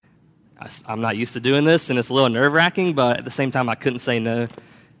I'm not used to doing this, and it's a little nerve-wracking, but at the same time, I couldn't say no.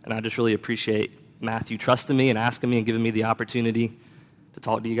 And I just really appreciate Matthew trusting me and asking me and giving me the opportunity to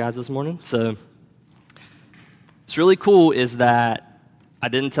talk to you guys this morning. So what's really cool is that I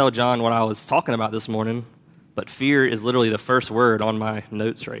didn't tell John what I was talking about this morning, but fear is literally the first word on my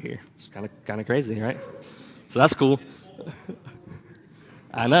notes right here. It's kind of crazy, right? So that's cool.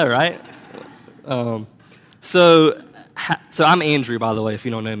 I know, right? So I'm Andrew, by the way, if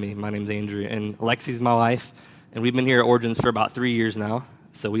you don't know me. My name's Andrew, and Alexi's my wife, and we've been here at Origins for about 3 years now.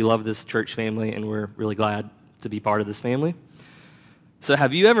 So we love this church family, and we're really glad to be part of this family. So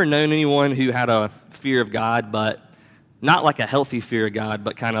have you ever known anyone who had a fear of God, but not like a healthy fear of God,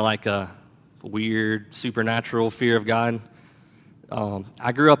 but kind of like a weird, supernatural fear of God?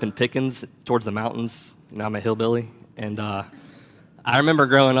 I grew up in Pickens, towards the mountains. I'm a hillbilly, and I remember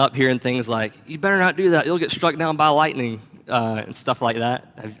growing up hearing things like, you better not do that, you'll get struck down by lightning, and stuff like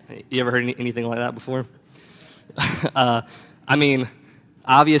that. Have you ever heard anything like that before? I mean,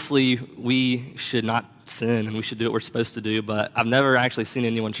 obviously, we should not sin, and we should do what we're supposed to do, but I've never actually seen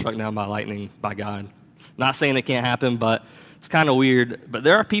anyone struck down by lightning by God. Not saying it can't happen, but it's kind of weird. But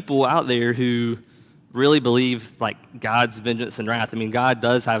there are people out there who really believe, like, God's vengeance and wrath. I mean, God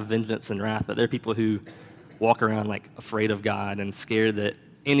does have vengeance and wrath, but there are people who walk around, like, afraid of God and scared that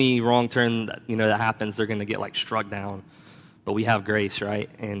any wrong turn that happens, they're going to get, like, struck down. But we have grace, right?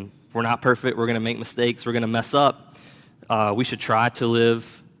 And we're not perfect. We're going to make mistakes. We're going to mess up. We should try to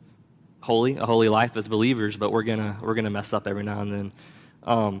live a holy life as believers, but we're gonna mess up every now and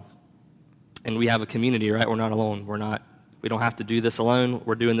then. And we have a community, right? We're not alone. We don't have to do this alone.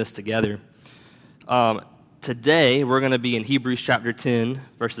 We're doing this together. Today, we're going to be in Hebrews chapter 10,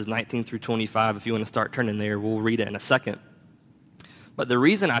 verses 19 through 25. If you want to start turning there, we'll read it in a second. But the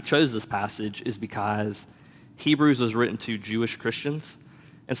reason I chose this passage is because Hebrews was written to Jewish Christians.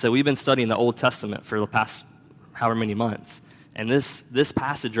 And so we've been studying the Old Testament for the past however many months. And this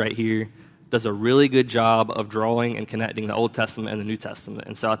passage right here does a really good job of drawing and connecting the Old Testament and the New Testament.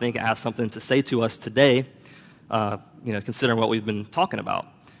 And so I think it has something to say to us today, considering what we've been talking about.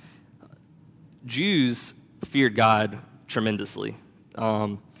 Jews feared God tremendously.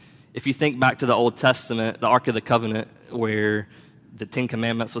 If you think back to the Old Testament, the Ark of the Covenant, where the Ten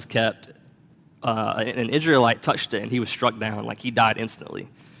Commandments was kept, an Israelite touched it and he was struck down, like he died instantly.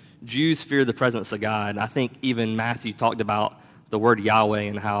 Jews feared the presence of God. I think even Matthew talked about the word Yahweh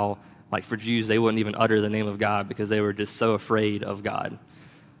and how, like, for Jews, they wouldn't even utter the name of God because they were just so afraid of God.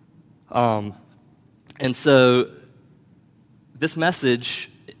 And so this message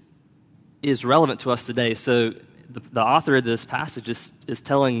is relevant to us today. So the author of this passage is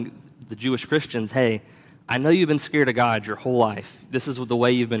telling the Jewish Christians, hey, I know you've been scared of God your whole life. This is the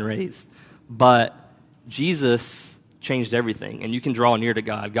way you've been raised. But Jesus changed everything, and you can draw near to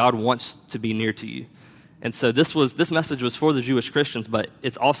God. God wants to be near to you. And so this message was for the Jewish Christians, but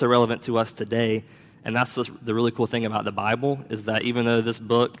it's also relevant to us today. And that's just the really cool thing about the Bible, is that even though this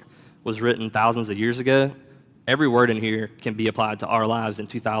book was written thousands of years ago, every word in here can be applied to our lives in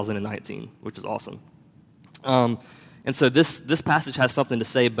 2019, which is awesome. And so this passage has something to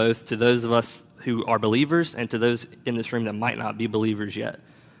say both to those of us who are believers and to those in this room that might not be believers yet.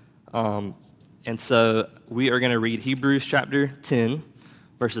 And so we are going to read Hebrews chapter 10,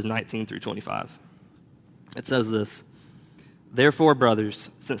 verses 19 through 25. It says this: Therefore, brothers,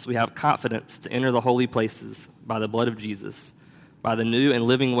 since we have confidence to enter the holy places by the blood of Jesus, by the new and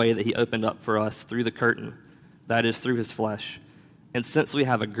living way that he opened up for us through the curtain, that is, through his flesh, and since we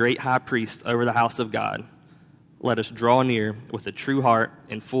have a great high priest over the house of God, let us draw near with a true heart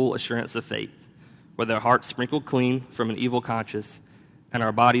and full assurance of faith, with our hearts sprinkled clean from an evil conscience and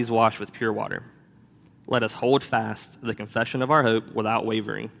our bodies washed with pure water. Let us hold fast the confession of our hope without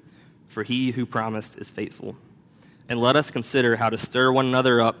wavering, for he who promised is faithful. And let us consider how to stir one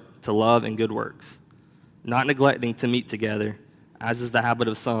another up to love and good works, not neglecting to meet together, as is the habit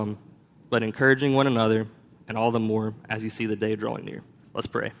of some, but encouraging one another, and all the more as you see the day drawing near. Let's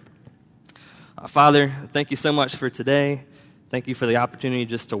pray. Father, thank you so much for today. Thank you for the opportunity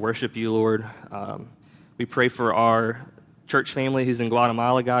just to worship you, Lord. We pray for our church family who's in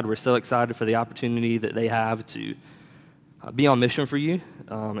Guatemala, God. We're so excited for the opportunity that they have to be on mission for you.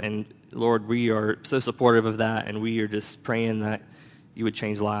 And Lord, we are so supportive of that, and we are just praying that you would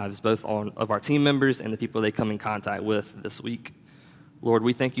change lives, both of our team members and the people they come in contact with this week. Lord,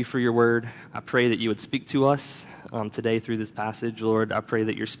 we thank you for your word. I pray that you would speak to us today through this passage. Lord, I pray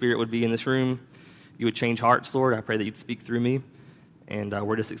that your spirit would be in this room. You would change hearts, Lord. I pray that you'd speak through me. And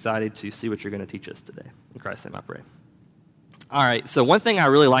we're just excited to see what you're going to teach us today. In Christ's name I pray. All right, so one thing I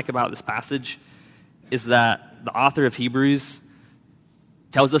really like about this passage is that the author of Hebrews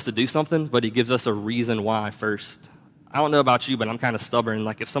tells us to do something, but he gives us a reason why first. I don't know about you, but I'm kind of stubborn.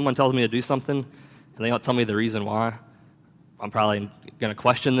 Like if someone tells me to do something and they don't tell me the reason why, I'm probably going to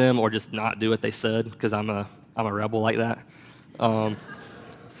question them or just not do what they said because I'm a rebel like that. And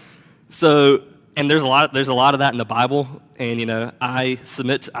there's a lot of that in the Bible, and I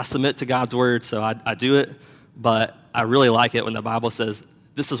submit to God's word, so I do it. But I really like it when the Bible says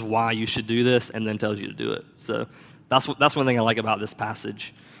this is why you should do this, and then tells you to do it. So that's one thing I like about this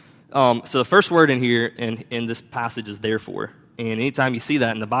passage. So the first word in here in this passage is therefore, and anytime you see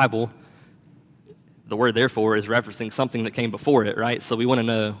that in the Bible, the word therefore is referencing something that came before it, right? So we want to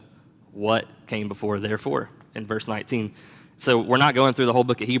know what came before therefore in verse 19. So we're not going through the whole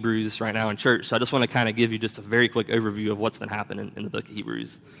book of Hebrews right now in church, so I just want to kind of give you just a very quick overview of what's been happening in the book of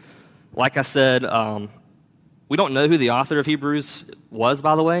Hebrews. Like I said, we don't know who the author of Hebrews was,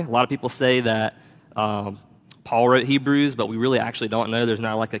 by the way. A lot of people say that Paul wrote Hebrews, but we really actually don't know. There's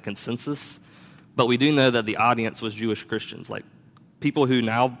not like a consensus. But we do know that the audience was Jewish Christians, like people who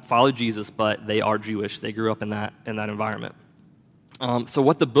now follow Jesus, but they are Jewish. They grew up in that environment. So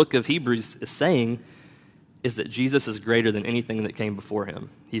what the book of Hebrews is saying is that Jesus is greater than anything that came before him.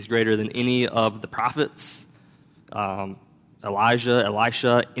 He's greater than any of the prophets, Elijah,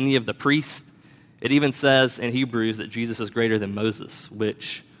 Elisha, any of the priests. It even says in Hebrews that Jesus is greater than Moses,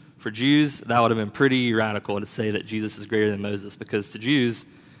 which for Jews, that would have been pretty radical to say that Jesus is greater than Moses, because to Jews,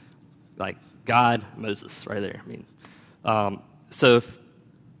 like God, Moses, right there.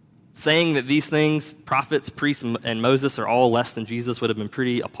 Saying that these things, prophets, priests, and Moses are all less than Jesus would have been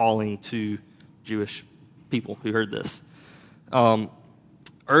pretty appalling to Jewish people who heard this.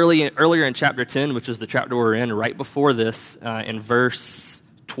 Earlier in chapter 10, which is the chapter we're in, right before this, in verse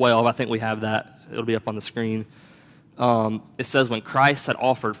 12, I think we have that. It'll be up on the screen. It says, when Christ had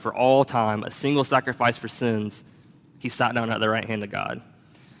offered for all time a single sacrifice for sins, he sat down at the right hand of God.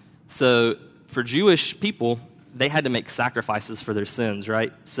 So for Jewish people, they had to make sacrifices for their sins,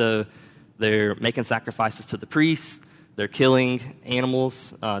 right? So they're making sacrifices to the priests, they're killing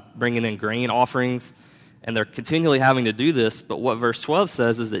animals, bringing in grain offerings, and they're continually having to do this. But what verse 12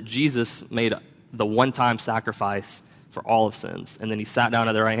 says is that Jesus made the one-time sacrifice for all of sins, and then he sat down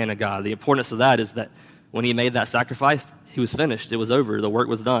at the right hand of God. The importance of that is that when he made that sacrifice, he was finished. It was over. The work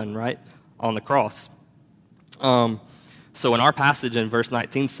was done, right, on the cross. So in our passage in verse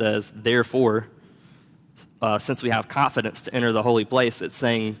 19 says, therefore, since we have confidence to enter the holy place, it's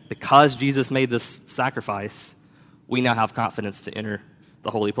saying because Jesus made this sacrifice, we now have confidence to enter the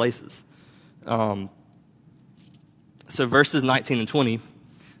holy places. So verses 19 and 20,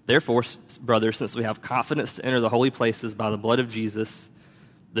 therefore, brothers, since we have confidence to enter the holy places by the blood of Jesus,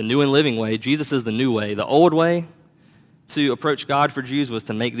 the new and living way, Jesus is the new way. The old way to approach God for Jews was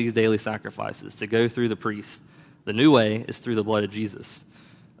to make these daily sacrifices, to go through the priests. The new way is through the blood of Jesus.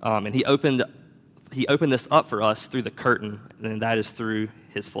 And he opened this up for us through the curtain, and that is through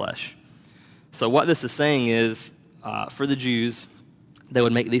his flesh. So what this is saying is, for the Jews, they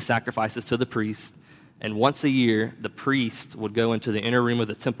would make these sacrifices to the priest, and once a year, the priest would go into the inner room of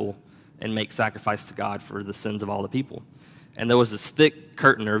the temple and make sacrifice to God for the sins of all the people. And there was this thick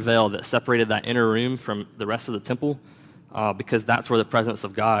curtain or veil that separated that inner room from the rest of the temple, because that's where the presence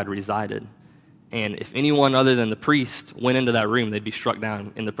of God resided. And if anyone other than the priest went into that room, they'd be struck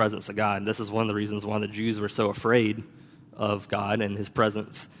down in the presence of God. This is one of the reasons why the Jews were so afraid of God and his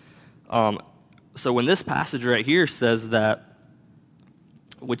presence. So when this passage right here says that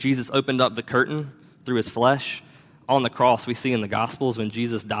when Jesus opened up the curtain through his flesh, on the cross we see in the Gospels when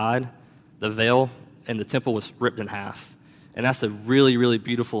Jesus died, the veil in the temple was ripped in half. And that's a really, really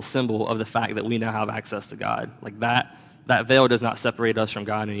beautiful symbol of the fact that we now have access to God. Like that veil does not separate us from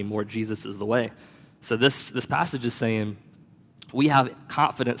God anymore. Jesus is the way. So this passage is saying we have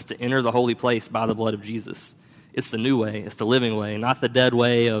confidence to enter the holy place by the blood of Jesus. It's the new way. It's the living way, not the dead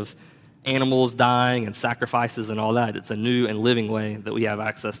way of animals dying and sacrifices and all that. It's a new and living way that we have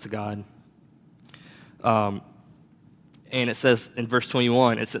access to God. And it says in verse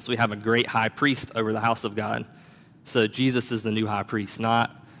 21, it says we have a great high priest over the house of God. So Jesus is the new high priest,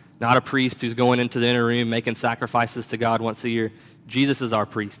 not a priest who's going into the inner room making sacrifices to God once a year. Jesus is our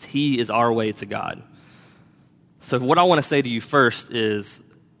priest. He is our way to God. So what I want to say to you first is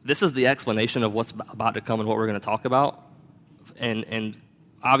this is the explanation of what's about to come and what we're going to talk about. And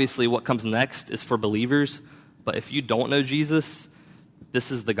obviously what comes next is for believers. But if you don't know Jesus,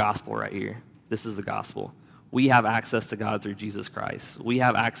 this is the gospel right here. This is the gospel. We have access to God through Jesus Christ. We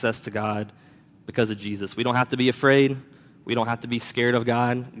have access to God because of Jesus. We don't have to be afraid. We don't have to be scared of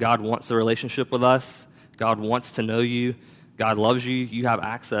God. God wants a relationship with us. God wants to know you. God loves you. You have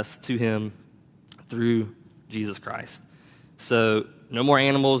access to him through Jesus Christ. So no more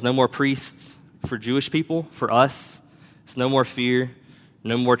animals, no more priests for Jewish people. For us, it's no more fear,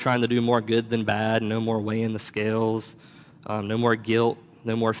 no more trying to do more good than bad, no more weighing the scales, no more guilt,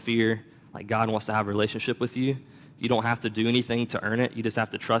 no more fear. Like, God wants to have a relationship with you. You don't have to do anything to earn it. You just have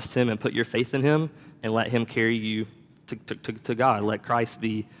to trust him and put your faith in him and let him carry you to God. Let Christ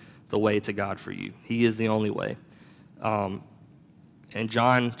be the way to God for you. He is the only way. In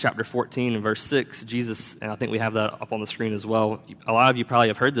John chapter 14 and verse 6, Jesus, and I think we have that up on the screen as well. A lot of you probably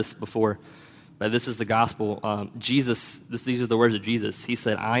have heard this before, but this is the gospel. These are the words of Jesus. He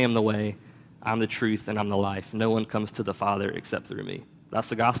said, I am the way, I'm the truth, and I'm the life. No one comes to the Father except through me. That's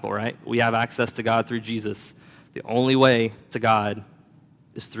the gospel, right? We have access to God through Jesus. The only way to God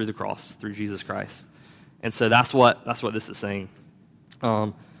is through the cross, through Jesus Christ. And so that's what this is saying.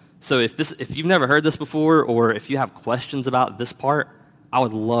 So if you've never heard this before, or if you have questions about this part, I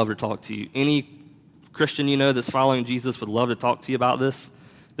would love to talk to you. Any Christian you know that's following Jesus would love to talk to you about this.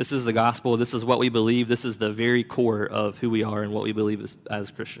 This is the gospel. This is what we believe. This is the very core of who we are and what we believe as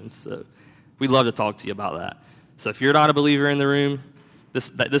Christians. So we'd love to talk to you about that. So if you're not a believer in the room,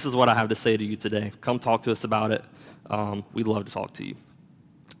 this is what I have to say to you today. Come talk to us about it. We'd love to talk to you.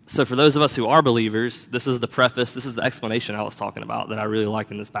 So for those of us who are believers, this is the preface, this is the explanation I was talking about that I really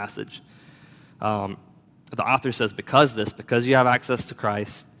like in this passage. The author says, because you have access to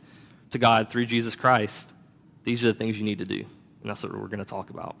Christ, to God through Jesus Christ, these are the things you need to do. And that's what we're going to talk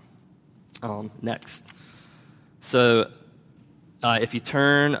about next. So if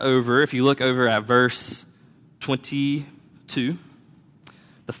you look over at verse 22,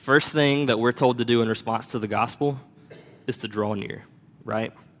 the first thing that we're told to do in response to the gospel is to draw near,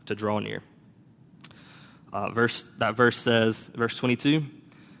 right? To draw near. That verse says, verse 22,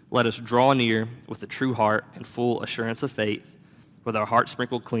 let us draw near with a true heart and full assurance of faith, with our hearts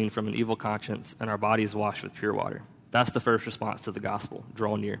sprinkled clean from an evil conscience and our bodies washed with pure water. That's the first response to the gospel,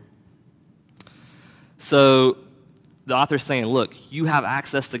 draw near. So the author's saying, look, you have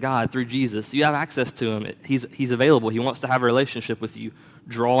access to God through Jesus. You have access to him. He's available. He wants to have a relationship with you.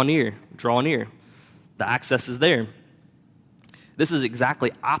 Draw near. Draw near. The access is there. This is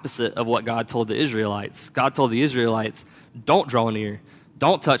exactly opposite of what God told the Israelites. God told the Israelites, don't draw near.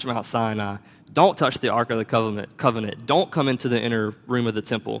 Don't touch Mount Sinai. Don't touch the Ark of the Covenant. Don't come into the inner room of the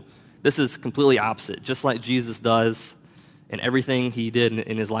temple. This is completely opposite. Just like Jesus does in everything he did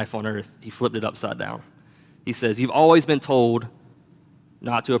in his life on earth, he flipped it upside down. He says, you've always been told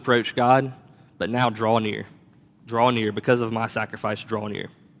not to approach God, but now draw near. Draw near. Because of my sacrifice, draw near.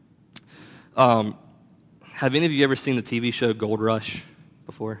 Have any of you ever seen the TV show Gold Rush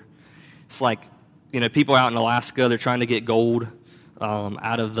before? It's like, people out in Alaska, they're trying to get gold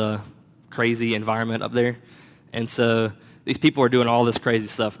out of the crazy environment up there. And so these people are doing all this crazy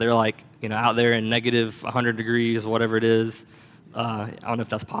stuff. They're like, out there in negative 100 degrees, whatever it is. I don't know if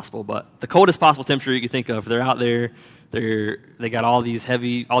that's possible, but the coldest possible temperature you can think of. They're out there. They got all this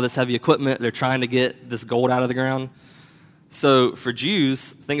heavy equipment. They're trying to get this gold out of the ground. So for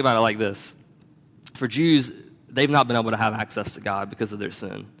Jews, think about it like this. For Jews, they've not been able to have access to God because of their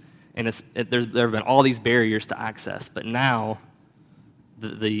sin. And there have been all these barriers to access, but now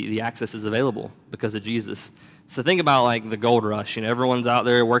the access is available because of Jesus. So think about like the gold rush. Everyone's out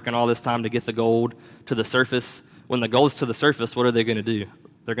there working all this time to get the gold to the surface. When the gold's to the surface, what are they going to do?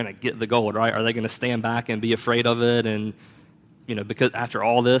 They're going to get the gold, right? Are they going to stand back and be afraid of it? And, because after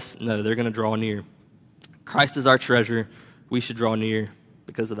all this, no, they're going to draw near. Christ is our treasure. We should draw near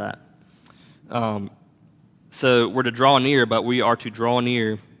because of that. So we're to draw near, but we are to draw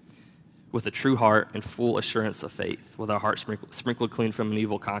near with a true heart and full assurance of faith, with our hearts sprinkled clean from an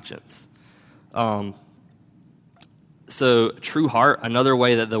evil conscience. So true heart, another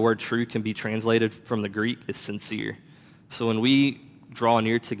way that the word true can be translated from the Greek is sincere. So when we draw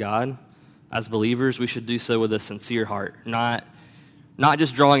near to God as believers, we should do so with a sincere heart, not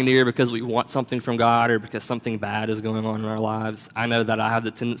just drawing near because we want something from God or because something bad is going on in our lives. I know that I have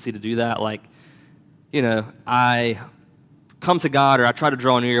the tendency to do that. Like, I come to God or I try to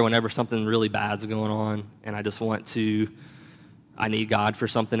draw near whenever something really bad is going on and I need God for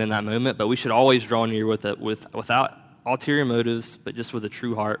something in that moment. But we should always draw near without ulterior motives, but just with a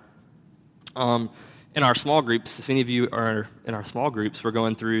true heart. In our small groups, if any of you are in our small groups, we're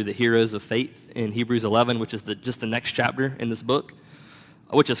going through the heroes of faith in Hebrews 11, which is just the next chapter in this book,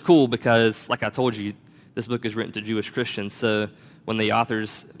 which is cool because, like I told you, this book is written to Jewish Christians. So when the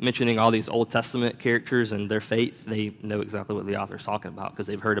author's mentioning all these Old Testament characters and their faith, they know exactly what the author's talking about because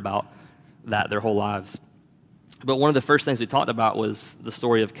they've heard about that their whole lives. But one of the first things we talked about was the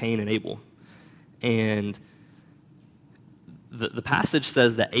story of Cain and Abel. And the passage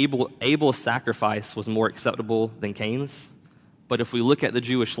says that Abel's sacrifice was more acceptable than Cain's. But if we look at the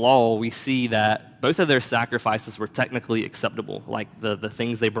Jewish law, we see that both of their sacrifices were technically acceptable, like the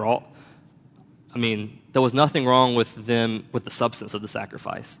things they brought. I mean, there was nothing wrong with them, with the substance of the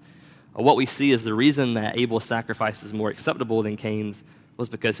sacrifice. What we see is the reason that Abel's sacrifice is more acceptable than Cain's was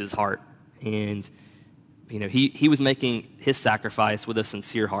because his heart. And, he was making his sacrifice with a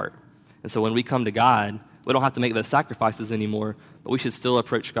sincere heart. And so when we come to God, we don't have to make those sacrifices anymore, but we should still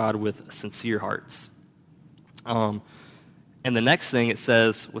approach God with sincere hearts. And the next thing it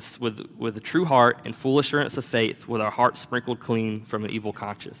says, with a true heart and full assurance of faith, with our hearts sprinkled clean from an evil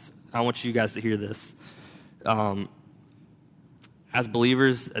conscience. I want you guys to hear this. As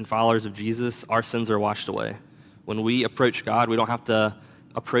believers and followers of Jesus, our sins are washed away. When we approach God, we don't have to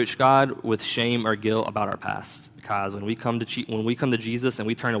approach God with shame or guilt about our past. Because when we come to Jesus and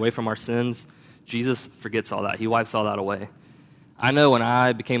we turn away from our sins, Jesus forgets all that. He wipes all that away. I know when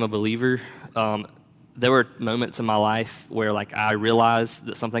I became a believer, there were moments in my life where I realized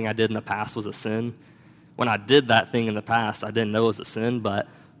that something I did in the past was a sin. When I did that thing in the past, I didn't know it was a sin, but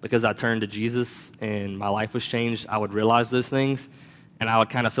because I turned to Jesus and my life was changed, I would realize those things, and I would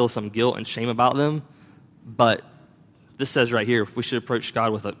kind of feel some guilt and shame about them. But this says right here, we should approach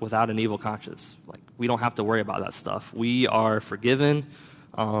God without an evil conscience. We don't have to worry about that stuff. We are forgiven.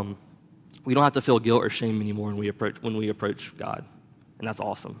 We don't have to feel guilt or shame anymore when we approach God, and that's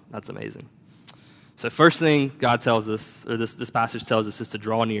awesome. That's amazing. So first thing God tells us, or this passage tells us, is to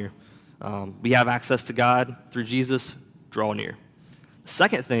draw near. We have access to God through Jesus. Draw near. The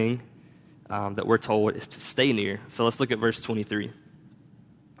second thing that we're told is to stay near. So let's look at verse 23.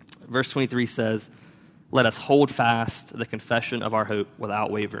 Verse 23 says, "Let us hold fast the confession of our hope without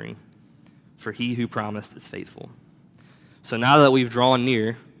wavering, for he who promised is faithful." So now that we've drawn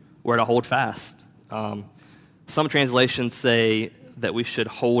near, we're to hold fast. Some translations say that we should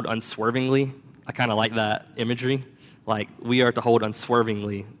hold unswervingly. I kind of like that imagery. We are to hold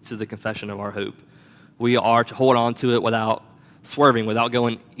unswervingly to the confession of our hope. We are to hold on to it without swerving, without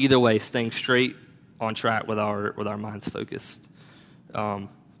going either way, staying straight on track with our minds focused.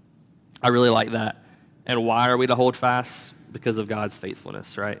 I really like that. And why are we to hold fast? Because of God's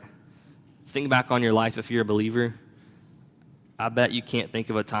faithfulness, right? Think back on your life if you're a believer. I bet you can't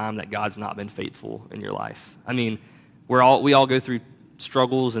think of a time that God's not been faithful in your life. I mean, we all go through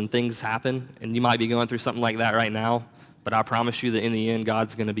struggles and things happen, and you might be going through something like that right now, but I promise you that in the end,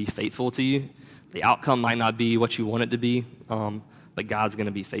 God's going to be faithful to you. The outcome might not be what you want it to be, but God's going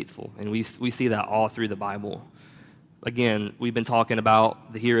to be faithful, and we see that all through the Bible. Again, we've been talking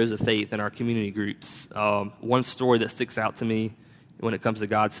about the heroes of faith in our community groups. One story that sticks out to me when it comes to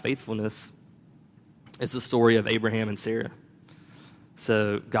God's faithfulness is the story of Abraham and Sarah.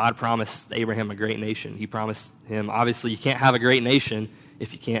 So God promised Abraham a great nation. He promised him, obviously, you can't have a great nation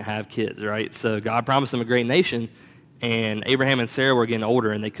if you can't have kids, right? So God promised him a great nation, and Abraham and Sarah were getting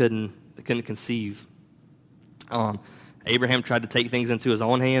older, and they couldn't conceive. Abraham tried to take things into his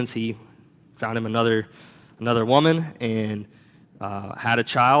own hands. He found him another woman and had a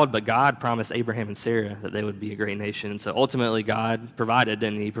child, but God promised Abraham and Sarah that they would be a great nation. And so ultimately God provided,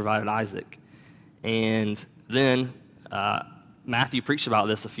 and he provided Isaac. And then Matthew preached about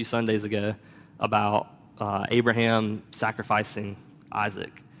this a few Sundays ago, about Abraham sacrificing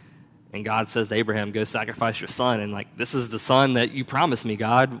Isaac. And God says to Abraham, go sacrifice your son. And this is the son that you promised me,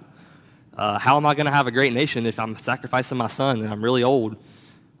 God. How am I going to have a great nation if I'm sacrificing my son and I'm really old?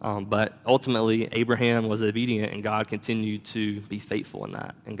 But ultimately, Abraham was obedient, and God continued to be faithful in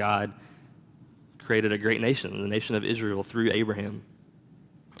that. And God created a great nation, the nation of Israel, through Abraham.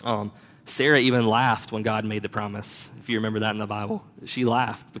 Sarah even laughed when God made the promise, if you remember that in the Bible. She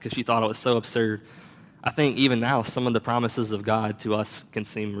laughed because she thought it was so absurd. I think even now, some of the promises of God to us can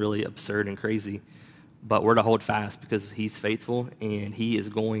seem really absurd and crazy, but we're to hold fast because he's faithful, and he is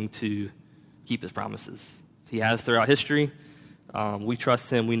going to keep his promises. He has throughout history. We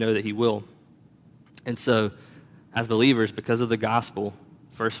trust him. We know that he will. And so, as believers, because of the gospel,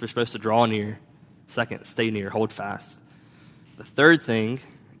 first, we're supposed to draw near. Second, stay near, hold fast. The third thing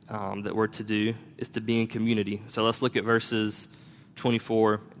that we're to do is to be in community. So let's look at verses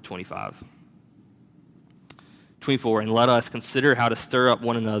 24 and 25. 24, and let us consider how to stir up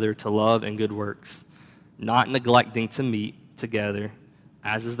one another to love and good works, not neglecting to meet together,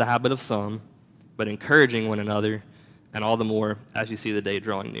 as is the habit of some, but encouraging one another, and all the more as you see the day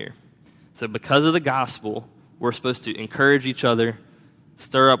drawing near. So because of the gospel, we're supposed to encourage each other,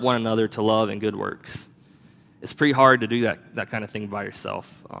 stir up one another to love and good works. It's pretty hard to do that kind of thing by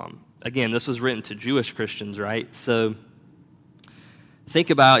yourself. Again, this was written to Jewish Christians, right? So think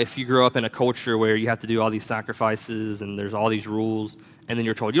about if you grew up in a culture where you have to do all these sacrifices and there's all these rules, and then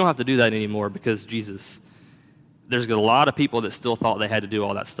you're told you don't have to do that anymore because Jesus. there's a lot of people that still thought they had to do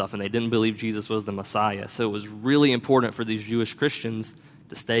all that stuff, and they didn't believe Jesus was the Messiah. So it was really important for these Jewish Christians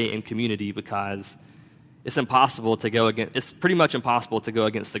to stay in community, because it's pretty much impossible to go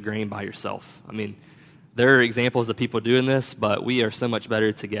against the grain by yourself. I mean, there are examples of people doing this, but we are so much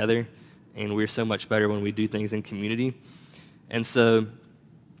better together, and we're so much better when we do things in community. And so,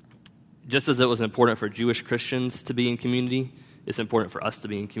 just as it was important for Jewish Christians to be in community, it's important for us to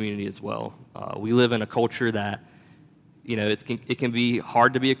be in community as well. We live in a culture that, it can be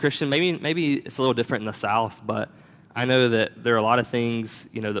hard to be a Christian. Maybe it's a little different in the South, but I know that there are a lot of things,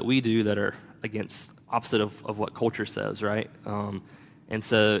 that we do that are opposite of what culture says, right? And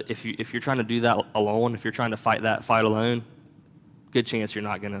so if you're trying to do that alone, if you're trying to fight that fight alone, good chance you're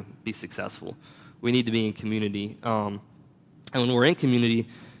not going to be successful. We need to be in community. And when we're in community,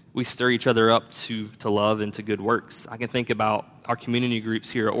 we stir each other up to love and to good works. I can think about our community groups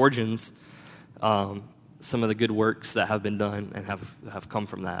here at Origins, some of the good works that have been done and have come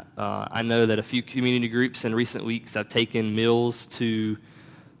from that. I know that a few community groups in recent weeks have taken meals to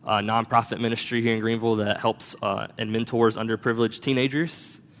a nonprofit ministry here in Greenville that helps and mentors underprivileged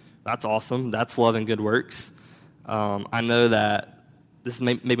teenagers. That's awesome. That's love and good works. I know that this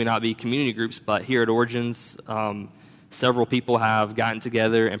may maybe not be community groups, but here at Origins, several people have gotten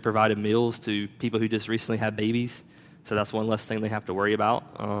together and provided meals to people who just recently had babies. So that's one less thing they have to worry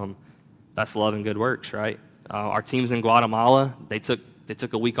about. That's love and good works, right? Our teams in Guatemala, they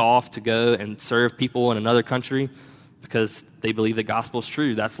took a week off to go and serve people in another country because they believe the gospel's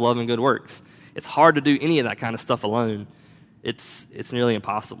true. That's love and good works. It's hard to do any of that kind of stuff alone. It's nearly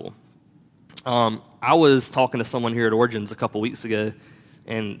impossible. I was talking to someone here at Origins a couple weeks ago,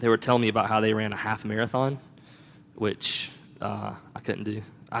 and they were telling me about how they ran a half marathon, which I couldn't do.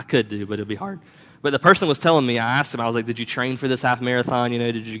 I could do, but it'd be hard. But the person was telling me, I asked him, I was like, did you train for this half marathon?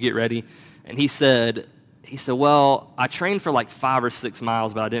 Did you get ready? And he said, well, I trained for like 5 or 6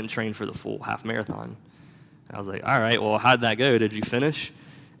 miles, but I didn't train for the full half marathon. And I was like, all right, well, how'd that go? Did you finish?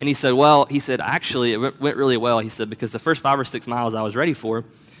 And he said, actually, it went really well. He said, because the first 5 or 6 miles I was ready for,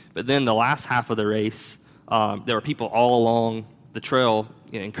 but then the last half of the race, there were people all along the trail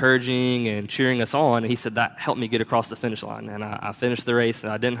encouraging and cheering us on, and he said that helped me get across the finish line. And I finished the race,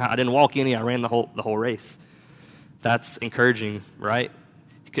 and I didn't walk any. I ran the whole race. That's encouraging, right?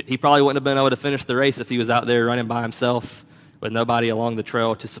 He probably wouldn't have been able to finish the race if he was out there running by himself with nobody along the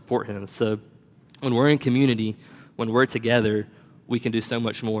trail to support him. So when we're in community, when we're together, we can do so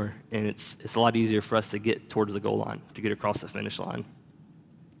much more, and it's a lot easier for us to get towards the goal line, to get across the finish line.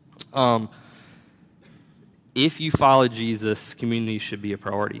 If you follow Jesus, community should be a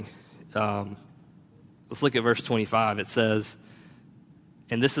priority. Let's look at verse 25. It says,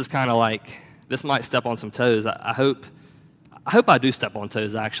 and this is kind of like, this might step on some toes. I hope I do step on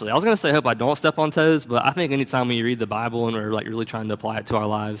toes, actually. I was going to say I hope I don't step on toes, but I think anytime we read the Bible and we're like really trying to apply it to our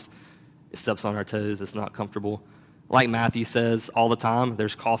lives, it steps on our toes. It's not comfortable. Like Matthew says all the time,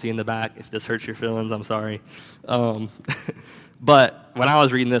 there's coffee in the back. If this hurts your feelings, I'm sorry. But when I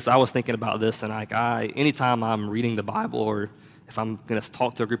was reading this, I was thinking about this, and anytime I'm reading the Bible, or if I'm going to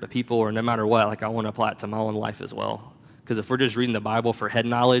talk to a group of people, or no matter what, I want to apply it to my own life as well. Because if we're just reading the Bible for head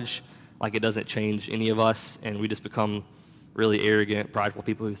knowledge, it doesn't change any of us, and we just become really arrogant, prideful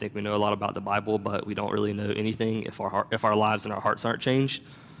people who think we know a lot about the Bible, but we don't really know anything if our lives and our hearts aren't changed.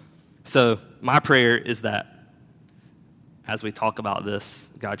 So my prayer is that as we talk about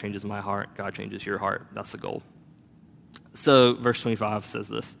this, God changes my heart, God changes your heart. That's the goal. So verse 25 says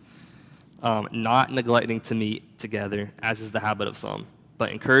this, not neglecting to meet together, as is the habit of some,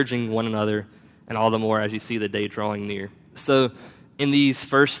 but encouraging one another, and all the more as you see the day drawing near. So in these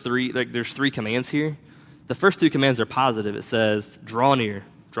first three, there's 3 commands here. The first 2 commands are positive. It says, draw near,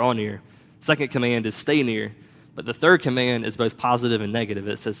 draw near. Second command is stay near. But the third command is both positive and negative.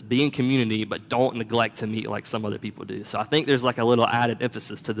 It says, be in community, but don't neglect to meet like some other people do. So I think there's a little added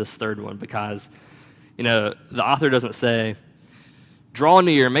emphasis to this third one, because the author doesn't say, draw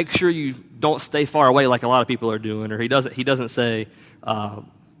near, make sure you don't stay far away like a lot of people are doing, or he doesn't say,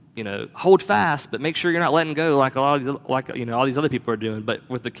 hold fast, but make sure you're not letting go like all these other people are doing. But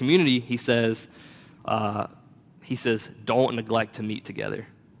with the community, he says, don't neglect to meet together.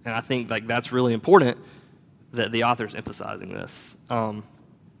 And I think that's really important that the author's emphasizing this.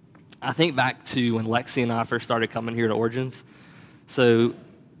 I think back to when Lexi and I first started coming here to Origins. So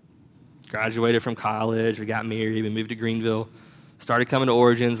graduated from college, we got married, we moved to Greenville, started coming to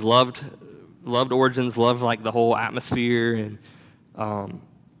Origins, loved Origins, loved the whole atmosphere, and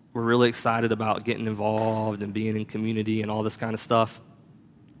we're really excited about getting involved and being in community and all this kind of stuff.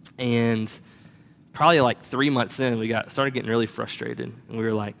 And probably 3 months in, we started getting really frustrated, and we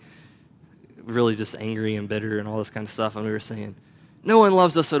were like, really just angry and bitter and all this kind of stuff. And we were saying, no one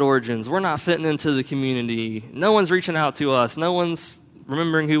loves us at Origins. We're not fitting into the community. No one's reaching out to us. No one's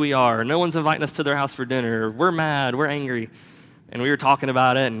remembering who we are. No one's inviting us to their house for dinner. We're mad. We're angry. And we were talking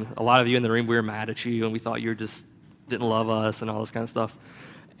about it, and a lot of you in the room, we were mad at you, and we thought you just didn't love us and all this kind of stuff.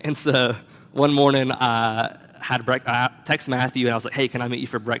 And so one morning, I texted Matthew, and I was like, hey, can I meet you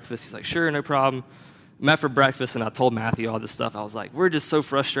for breakfast? He's like, sure, no problem. Met for breakfast, and I told Matthew all this stuff. I was like, we're just so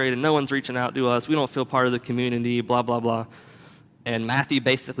frustrated. No one's reaching out to us. We don't feel part of the community, blah, blah, blah. And Matthew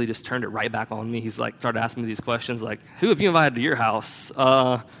basically just turned it right back on me. He's like, started asking me these questions like, who have you invited to your house?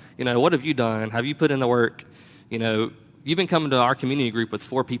 What have you done? Have you put in the work? You've been coming to our community group with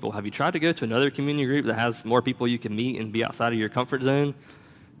 4 people. Have you tried to go to another community group that has more people you can meet and be outside of your comfort zone?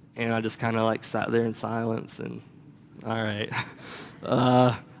 And I just kind of like sat there in silence and, all right.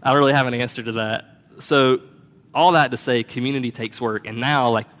 I don't really have an answer to that. So all that to say, community takes work. And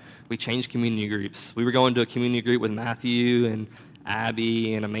now, we changed community groups. We were going to a community group with Matthew and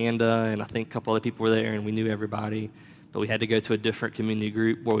Abby and Amanda, and I think a couple other people were there, and we knew everybody. But we had to go to a different community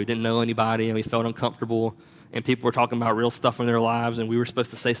group where we didn't know anybody, and we felt uncomfortable. And people were talking about real stuff in their lives, and we were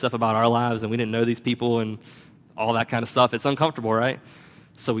supposed to say stuff about our lives, and we didn't know these people and all that kind of stuff. It's uncomfortable, right?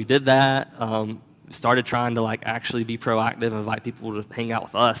 So we did that. Started trying to actually be proactive and invite people to hang out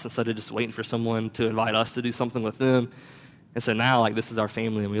with us instead of just waiting for someone to invite us to do something with them. And so now, this is our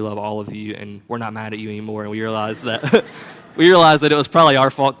family, and we love all of you, and we're not mad at you anymore. And we realized that it was probably our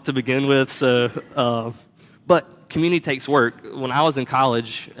fault to begin with. So, but community takes work. When I was in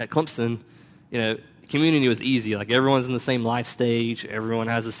college at Clemson, community was easy. Everyone's in the same life stage. Everyone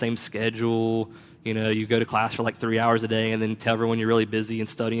has the same schedule. You go to class for 3 hours a day and then tell everyone you're really busy and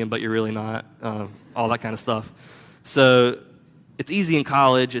studying, but you're really not. All that kind of stuff. So it's easy in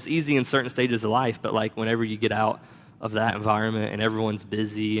college. It's easy in certain stages of life. But whenever you get out of that environment and everyone's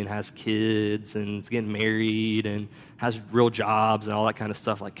busy and has kids and is getting married and has real jobs and all that kind of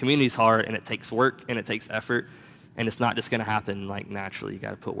stuff, community's hard, and it takes work and it takes effort. And it's not just going to happen naturally. You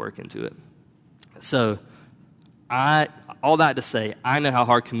got to put work into it. So all that to say, I know how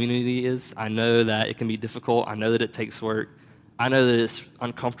hard community is. I know that it can be difficult. I know that it takes work. I know that it's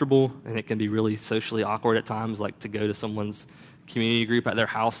uncomfortable, and it can be really socially awkward at times, to go to someone's community group at their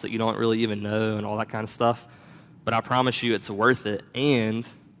house that you don't really even know and all that kind of stuff. But I promise you it's worth it, and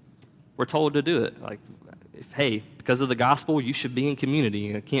we're told to do it. Because of the gospel, you should be in community,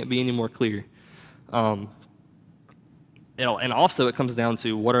 and it can't be any more clear. And also it comes down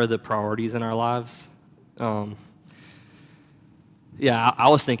to what are the priorities in our lives. I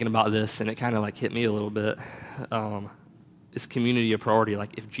was thinking about this, and it kind of hit me a little bit. Is community a priority?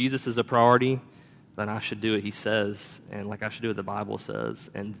 If Jesus is a priority, then I should do what he says, and I should do what the Bible says.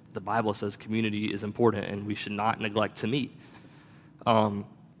 And the Bible says community is important, and we should not neglect to meet. I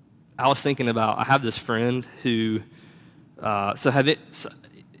was thinking about, I have this friend who,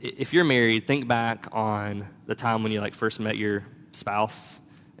 if you're married, think back on the time when you first met your spouse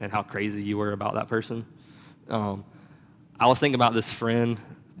and how crazy you were about that person. I was thinking about this friend,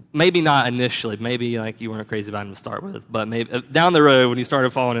 maybe not initially, maybe you weren't crazy about him to start with, but maybe down the road when you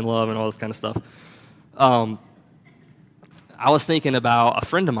started falling in love and all this kind of stuff. I was thinking about a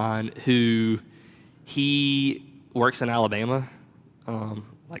friend of mine who, he works in Alabama,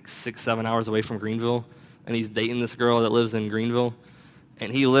 6-7 hours away from Greenville, and he's dating this girl that lives in Greenville,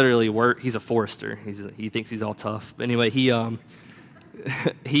 and he literally he's a forester. He thinks he's all tough. But anyway, he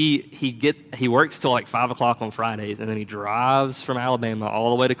works till 5 o'clock on Fridays, and then he drives from Alabama all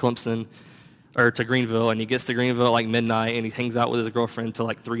the way to Clemson, or to Greenville, and he gets to Greenville at midnight, and he hangs out with his girlfriend till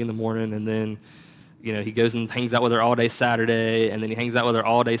 3 in the morning, and then he goes and hangs out with her all day Saturday, and then he hangs out with her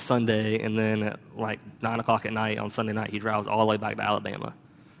all day Sunday, and then at 9 o'clock at night on Sunday night, he drives all the way back to Alabama.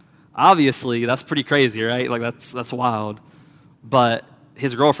 Obviously, that's pretty crazy, right? That's wild. But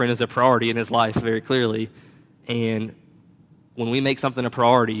his girlfriend is a priority in his life very clearly, and when we make something a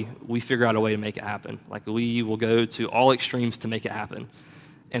priority, we figure out a way to make it happen. We will go to all extremes to make it happen.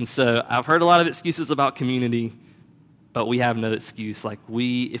 And so I've heard a lot of excuses about community, but we have no excuse.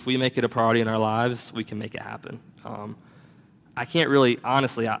 If we make it a priority in our lives, we can make it happen. I can't really,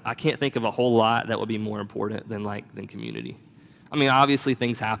 honestly, I can't think of a whole lot that would be more important than community. I mean, obviously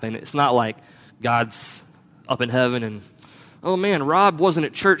things happen. It's not like God's up in heaven and, oh man, Rob wasn't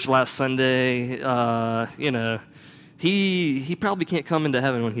at church last Sunday. He probably can't come into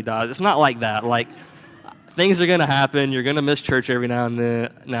heaven when he dies. It's not like that. Things are going to happen. You're going to miss church every now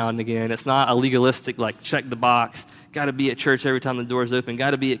and again. It's not a legalistic, check the box, got to be at church every time the door's open,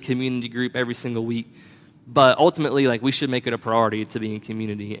 got to be at community group every single week. But ultimately, we should make it a priority to be in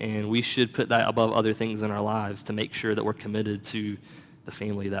community, and we should put that above other things in our lives to make sure that we're committed to the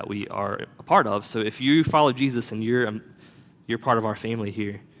family that we are a part of. So if you follow Jesus and you're part of our family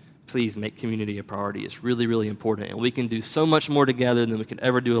here, please make community a priority. It's really, really important, and we can do so much more together than we could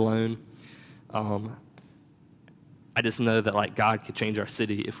ever do alone. I just know that like God could change our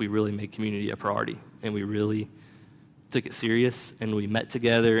city if we really made community a priority and we really took it serious and we met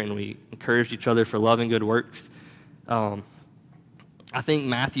together and we encouraged each other for love and good works. I think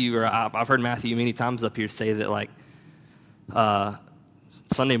Matthew, or I've heard Matthew many times up here say that like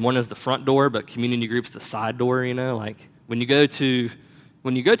Sunday morning is the front door, but community group's the side door. You know, like when you go to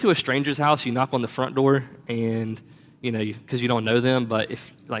a stranger's house, you knock on the front door and you know, because you don't know them. But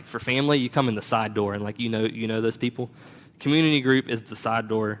if like for family, you come in the side door and like you know those people. Community group is the side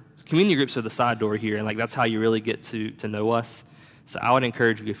door. Community groups are the side door here, and like that's how you really get to know us. So I would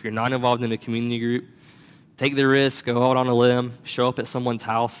encourage you, if you're not involved in a community group, take the risk, go out on a limb, show up at someone's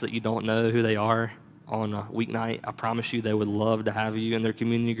house that you don't know who they are on a weeknight. I promise you they would love to have you in their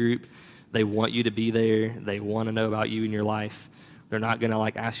community group. They want you to be there. They want to know about you and your life. They're not going to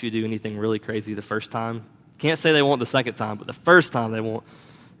like ask you to do anything really crazy the first time. Can't say they won't the second time, but the first time they won't.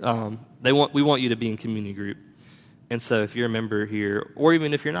 We want you to be in community group. And so if you're a member here, or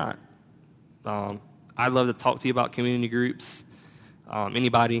even if you're not, I'd love to talk to you about community groups.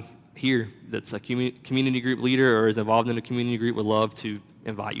 Anybody here that's a community group leader or is involved in a community group would love to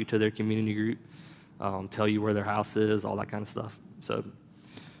invite you to their community group, tell you where their house is, all that kind of stuff. So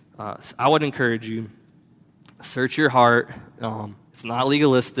I would encourage you, search your heart. It's not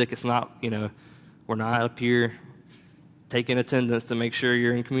legalistic. It's not, we're not up here taking attendance to make sure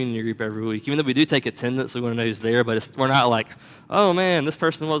you're in community group every week. Even though we do take attendance, we want to know who's there, but we're not like, oh man, this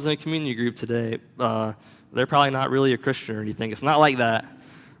person wasn't in a community group today. They're probably not really a Christian or anything. It's not like that.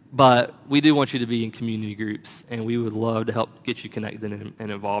 But we do want you to be in community groups, and we would love to help get you connected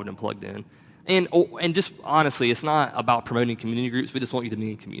and involved and plugged in. And just honestly, it's not about promoting community groups. We just want you to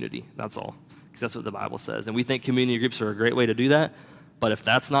be in community. That's all, because that's what the Bible says. And we think community groups are a great way to do that. But if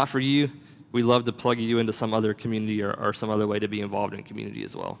that's not for you, we'd love to plug you into some other community or some other way to be involved in community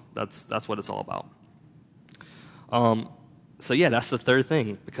as well. That's what it's all about. So yeah, that's the third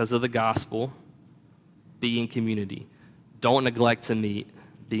thing. Because of the gospel, be in community. Don't neglect to meet.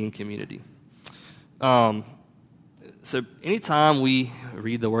 Be in community. So anytime we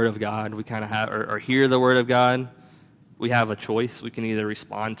read the Word of God, we kind of have, or hear the Word of God, we have a choice. We can either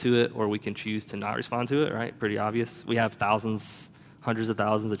respond to it or we can choose to not respond to it, right? Pretty obvious. We have thousands, hundreds of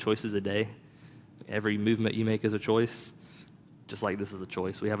thousands of choices a day. Every movement you make is a choice, just like this is a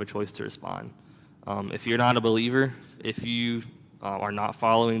choice. We have a choice to respond. If you're not a believer, if you are not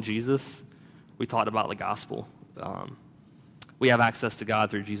following Jesus, we talked about the gospel. We have access to God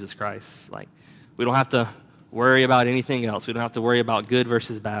through Jesus Christ. Like, we don't have to worry about anything else. We don't have to worry about good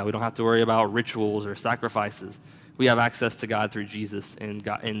versus bad. We don't have to worry about rituals or sacrifices. We have access to God through Jesus, and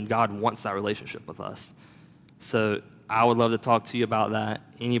God wants that relationship with us. So I would love to talk to you about that.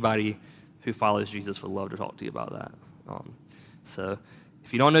 Anybody who follows Jesus would love to talk to you about that. So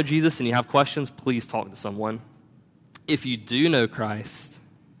if you don't know Jesus and you have questions, please talk to someone. If you do know Christ,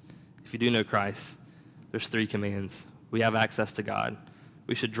 there's 3 commands. We have access to God.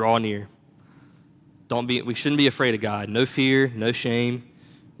 We should draw near. We shouldn't be afraid of God. No fear, no shame,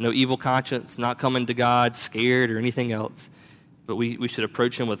 no evil conscience, not coming to God scared or anything else. But we should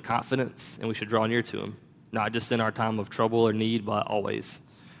approach him with confidence, and we should draw near to him, not just in our time of trouble or need, but always.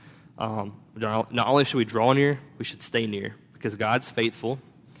 Not only should we draw near, we should stay near, because God's faithful,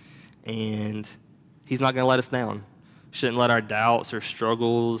 and he's not going to let us down. Shouldn't let our doubts or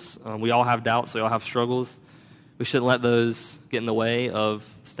struggles, we all have doubts, we all have struggles. We shouldn't let those get in the way of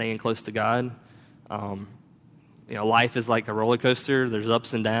staying close to God. Life is like a roller coaster. There's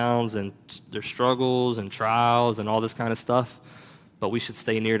ups and downs, and there's struggles and trials and all this kind of stuff. But we should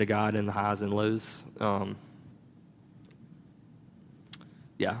stay near to God in the highs and lows.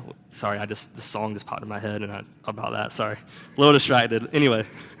 Sorry, this song just popped in my head about that. Sorry, a little distracted. Anyway,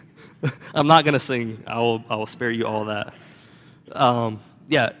 I'm not going to sing. I will spare you all that.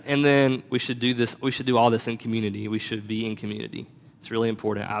 And then we should do this. We should do all this in community. We should be in community. It's really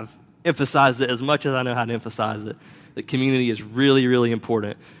important. I've emphasized it as much as I know how to emphasize it. That community is really, really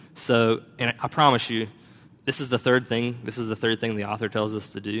important. So, and I promise you, this is the third thing. This is the third thing the author tells us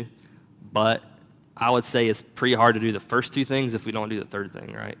to do. But I would say it's pretty hard to do the first 2 things if we don't do the third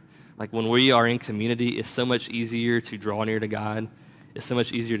thing, right? Like when we are in community, it's so much easier to draw near to God. It's so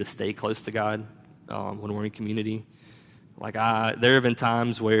much easier to stay close to God when we're in community. Like there have been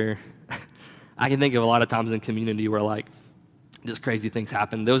times where I can think of a lot of times in community where like just crazy things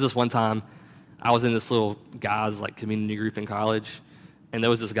happen. There was this one time I was in this little guys like community group in college, and there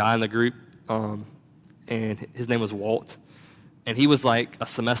was this guy in the group, and his name was Walt. And he was like a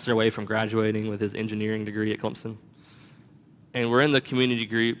semester away from graduating with his engineering degree at Clemson. And we're in the community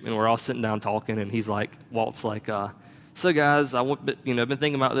group, and we're all sitting down talking, and Walt's like, so guys, I've been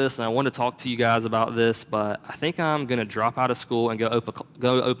thinking about this, and I want to talk to you guys about this, but I think I'm going to drop out of school and go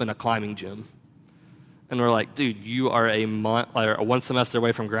open a climbing gym. And we're like, dude, you are a month or 1 semester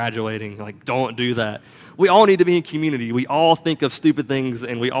away from graduating. Like, don't do that. We all need to be in community. We all think of stupid things,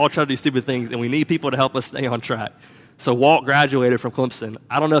 and we all try to do stupid things, and we need people to help us stay on track. So Walt graduated from Clemson.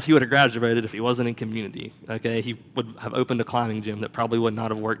 I don't know if he would have graduated if he wasn't in community. Okay, he would have opened a climbing gym that probably would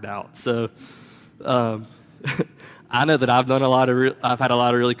not have worked out. So I know that I've had a lot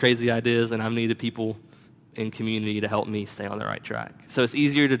of really crazy ideas, and I've needed people in community to help me stay on the right track. So it's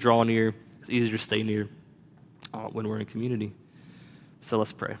easier to draw near. It's easier to stay near when we're in community. So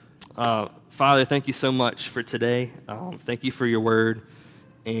let's pray. Father, thank you so much for today. Thank you for your word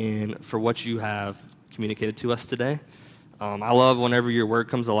and for what you have communicated to us today. I love whenever your word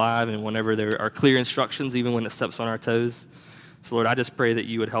comes alive and whenever there are clear instructions, even when it steps on our toes. So, Lord, I just pray that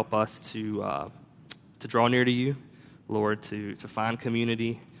you would help us to draw near to you, Lord, to find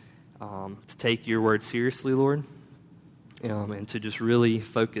community, to take your word seriously, Lord, and to just really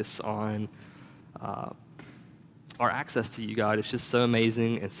focus on our access to you, God. It's just so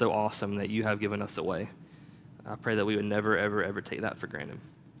amazing and so awesome that you have given us away. I pray that we would never, ever, ever take that for granted.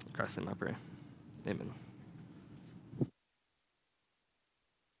 In Christ's name I pray. Amen.